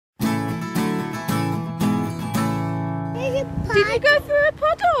Did you go through a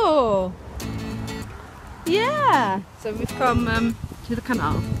puddle? Yeah. So we've come to the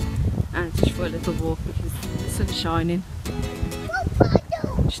canal and just for a little walk because the sun's shining.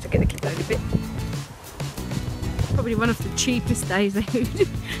 Just to get the kids out a bit. Probably one of the cheapest days out.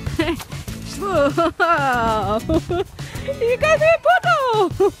 Whoa! You go through a puddle!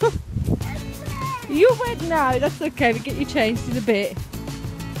 You're wet now, that's okay, we'll get you changed in a bit.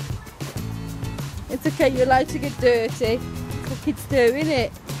 It's okay, you're allowed to get dirty. That's what kids do, isn't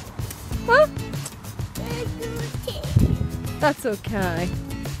it? Huh? That's okay.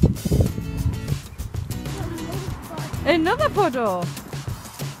 Another puddle!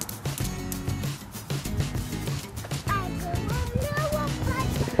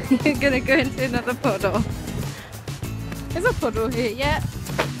 You're gonna go into another puddle. There's a puddle here, yeah.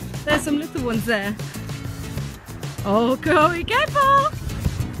 There's some little ones there. Oh, Chloe, careful!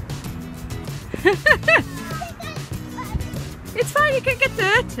 It's fine, you can get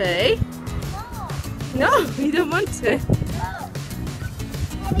dirty. No, you don't want to.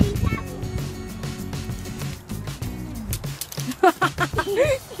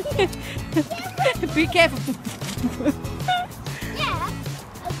 Be careful.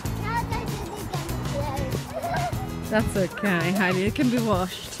 That's okay, honey. It can be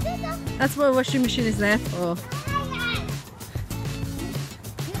washed. That's what a washing machine is there for.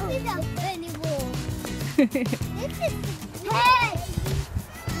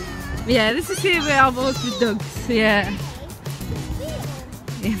 Yeah, this is here where I've walked with dogs. Yeah.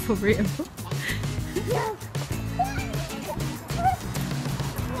 Yeah, for real.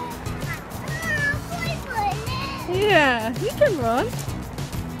 Yeah, you can run.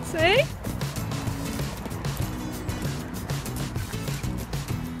 See?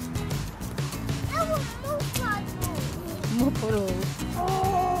 More puddles.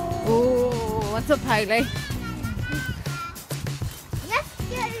 Oh, what's up, Hailey?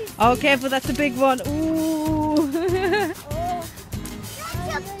 Oh, careful, that's a big one. Ooh. That's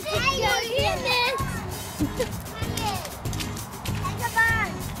a big one.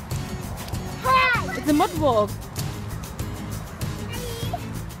 It's a mud walk.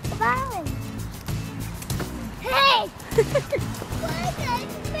 Hey!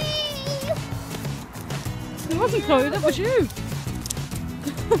 It wasn't Chloe, that was you.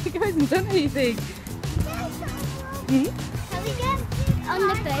 You hasn't done anything. Hmm? Can we get on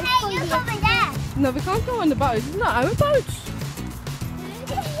the boat? Hey, look over there. No, we can't go on the boat. It's not our boat.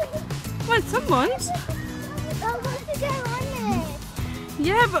 Well, it's someone's. I want to go on it.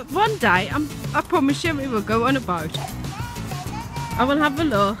 Yeah, but one day, I promise you we will go on a boat. I will have a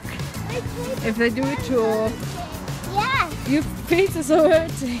look if they do a tour. Yeah. Your feet are so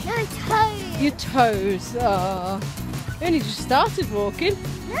hurting. No, toes. Your toes. Oh. You only just started walking.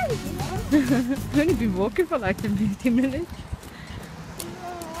 No, you You've only been walking for like 50 minutes.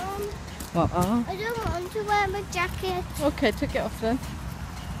 What? I don't want to wear my jacket. Okay, take it off then.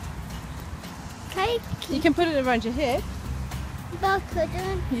 Okay. You can put it around your head. But I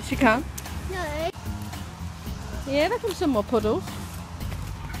couldn't. Yes, you can. No. Yeah, there come some more puddles.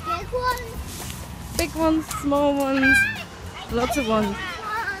 Big one. Big ones, small ones, lots of ones.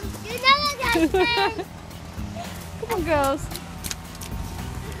 You know what that's meant. Come on, girls.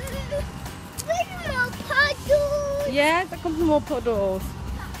 Big little puddles. Yeah, there come some more puddles.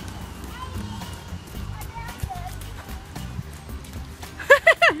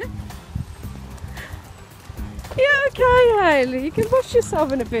 Yeah, okay, Hailey. You can wash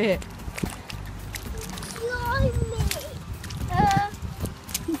yourself in a bit. Slimy.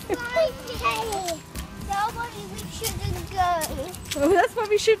 Nobody, we shouldn't go. Well, that's why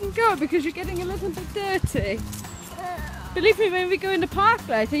we shouldn't go, because you're getting a little bit dirty. Believe me, when we go in the park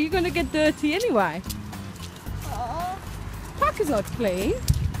later, you're going to get dirty anyway. Oh, Park is not clean.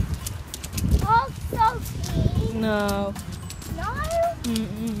 oh, so clean. No. No?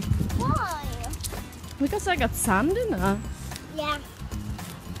 Mm-mm. Why? Because I got sand in her. Yeah.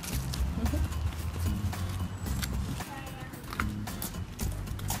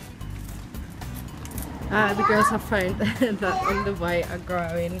 The girls have found that on the way are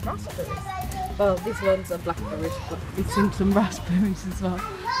growing raspberries. Well, these ones are blackberries, but we've seen some raspberries as well.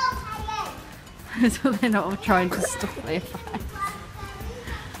 So they're not all trying to stuff their face.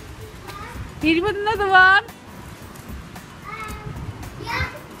 You want another one? Yeah.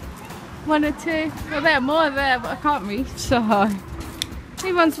 One or two? Well, there are more there, but I can't reach, so.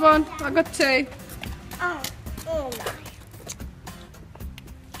 He wants one. I got two. Oh, oh my.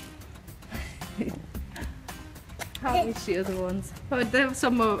 Can't reach the other ones. But there are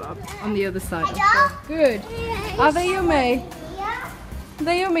some more up on the other side. as Hello? well. Good. Are they yummy? Yeah. Are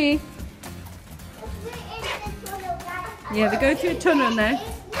they yummy? Yeah, we're going through a tunnel now.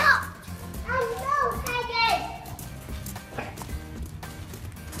 It's not. I'm not headed.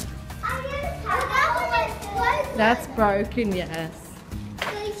 That's broken, yes.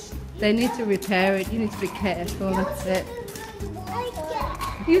 They need to repair it. You need to be careful, that's it.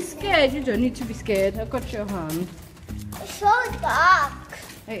 You're scared? You don't need to be scared. I've got your hand. It's so dark.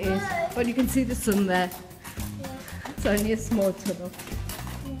 It is. But you can see the sun there. It's only a small tunnel.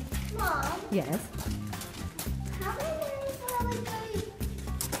 Mom, Yes. how many minutes are we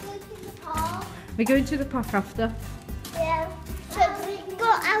going to the park? We're going to the park after. Yeah. So we go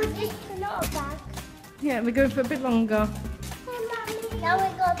out just to not back. Yeah, we're going for a bit longer. Now we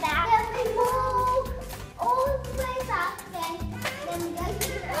go back. Then we move all the way back then we go to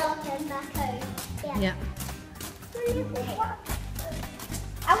the park and back home. Yeah.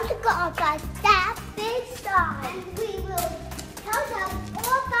 I want to go outside that big side and we will tell them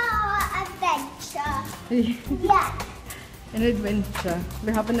all about our adventure. Yeah. An adventure.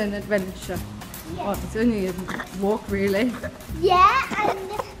 We're having an adventure. Yeah. Oh, it's only a walk really. Yeah, and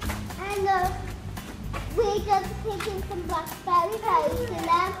we're going to take in some blackberry berries in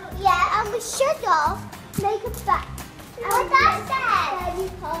them. Yeah, and we should have make a back. What that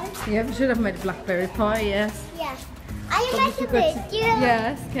said? Yeah, we should have made a blackberry pie, yes. Yeah. Are you But we making forgot this? to-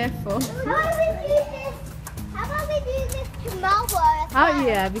 Yes, careful. How about we do this? How about we do this tomorrow? Oh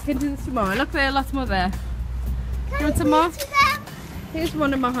yeah, we can do this tomorrow. Look there, lots more there. Can you want I some more? do them? Here's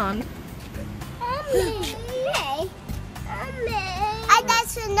one in my hand. Mommy. And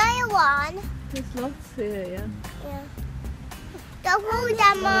that's another one. There's lots here, yeah. Yeah. Don't hold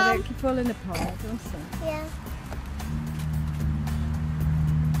them, Oh, Mom. they keep falling apart, also. Yeah.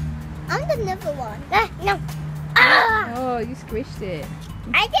 And another one. No. Ah! Oh, you squished it.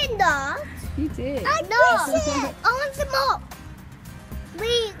 I did not. You did. I squished it. I want some more.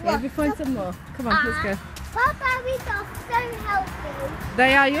 Yeah, we find some more. Come on, let's go. Papa, we got so healthy.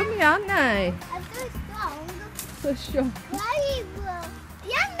 They are yummy, aren't they? I'm so strong. So strong. Very well.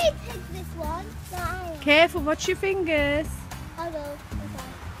 Let me pick this one. No. Careful, watch your fingers. Oh no.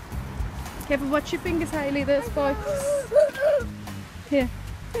 Careful, watch your fingers, Hayley. There's spikes. Here.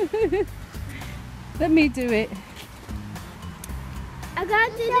 Let me do it. I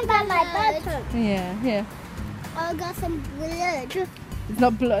got to do my button. Yeah, here. I got some blood. It's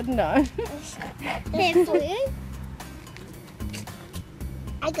not blood, no. Here for you.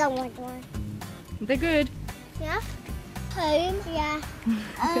 I got one. They're good. Yeah. Home. Yeah.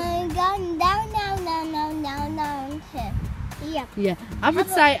 I'm going down here. Yeah. Yeah, I would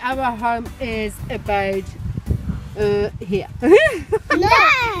say our home is about here. No.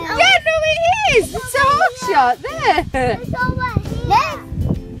 Yeah, no, it is. It's a hot shot there. It's over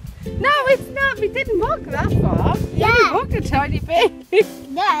here. No, it's not. We didn't walk that far. Yeah. We walked a tiny bit.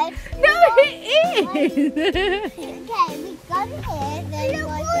 No. No, it is. Okay, we got here, then we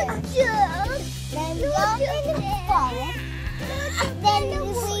got then we got in the forest, then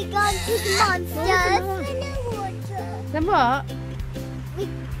we got to the monsters. Then what?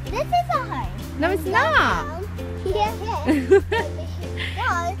 This is a home. No, it's not. Here.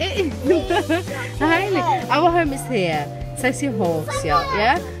 It is. Hayley, our home is here. So see horse,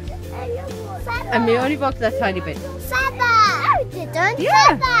 yeah? And we only walked that tiny bit. Saba! No, we didn't.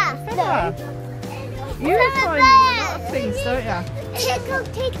 Yeah. Saba! You find a lot of things, don't you? Tickle.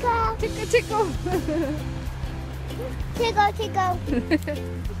 Tickle, tickle. Tickle.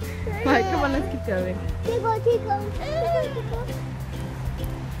 Right, come on, let's keep going. Tickle.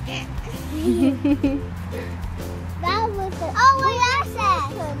 That was it. Oh,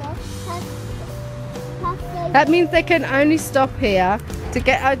 That means they can only stop here to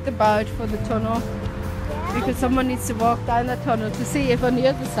get out the boat for the tunnel. Because someone needs to walk down the tunnel to see if on the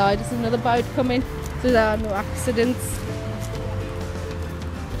other side there's another boat coming, so there are no accidents.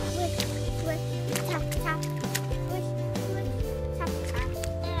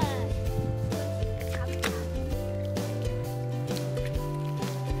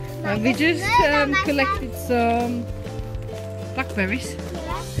 And we just collected some blackberries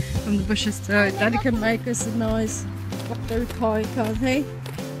from the bushes, so Daddy can make us a nice blackberry pie, can't he?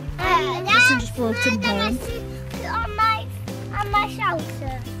 Just brought some home. On my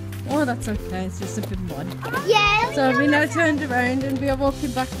shoulder. Oh, that's okay, it's just a good one. Yeah. So we now turned around and we are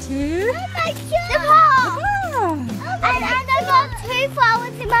walking back to the park. And I got 2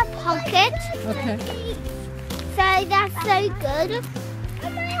 flowers in my pocket. Okay. So that's so good.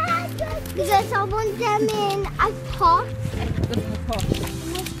 Because I want them in a pot.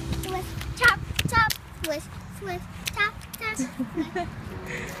 With tap, tap.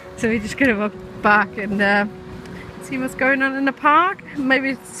 So we're just going to walk back and see what's going on in the park.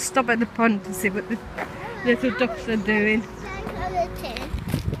 Maybe stop at the pond to see what the little ducks are doing.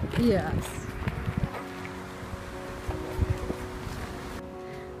 Yes.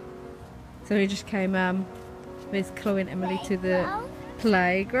 So we just came with Chloe and Emily to the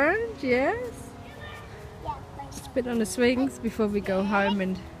playground, yes. Just a bit on the swings before we go home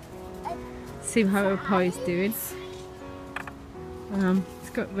and see how our pie is doing. It's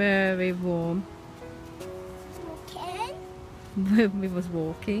got very warm. We was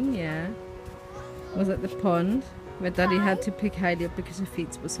walking, yeah. Was at the pond where Daddy had to pick Hailey up because her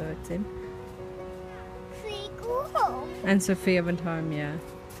feet was hurting. And Sophia went home, yeah.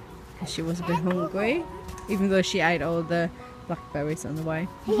 Because she was a bit hungry, even though she ate all the blackberries on the way.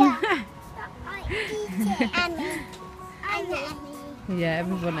 Yeah. Yeah,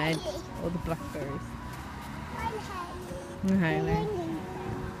 everyone ate all the blackberries. Hailey.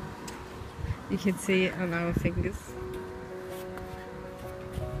 You can see it on our fingers.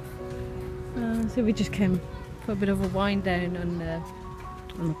 So we just came for a bit of a wind down on the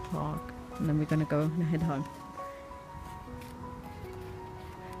park, and then we're gonna go and head home.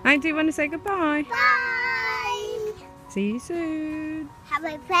 Do you want to say goodbye? Bye. See you soon. Have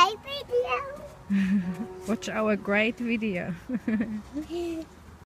a great video. Watch our great video.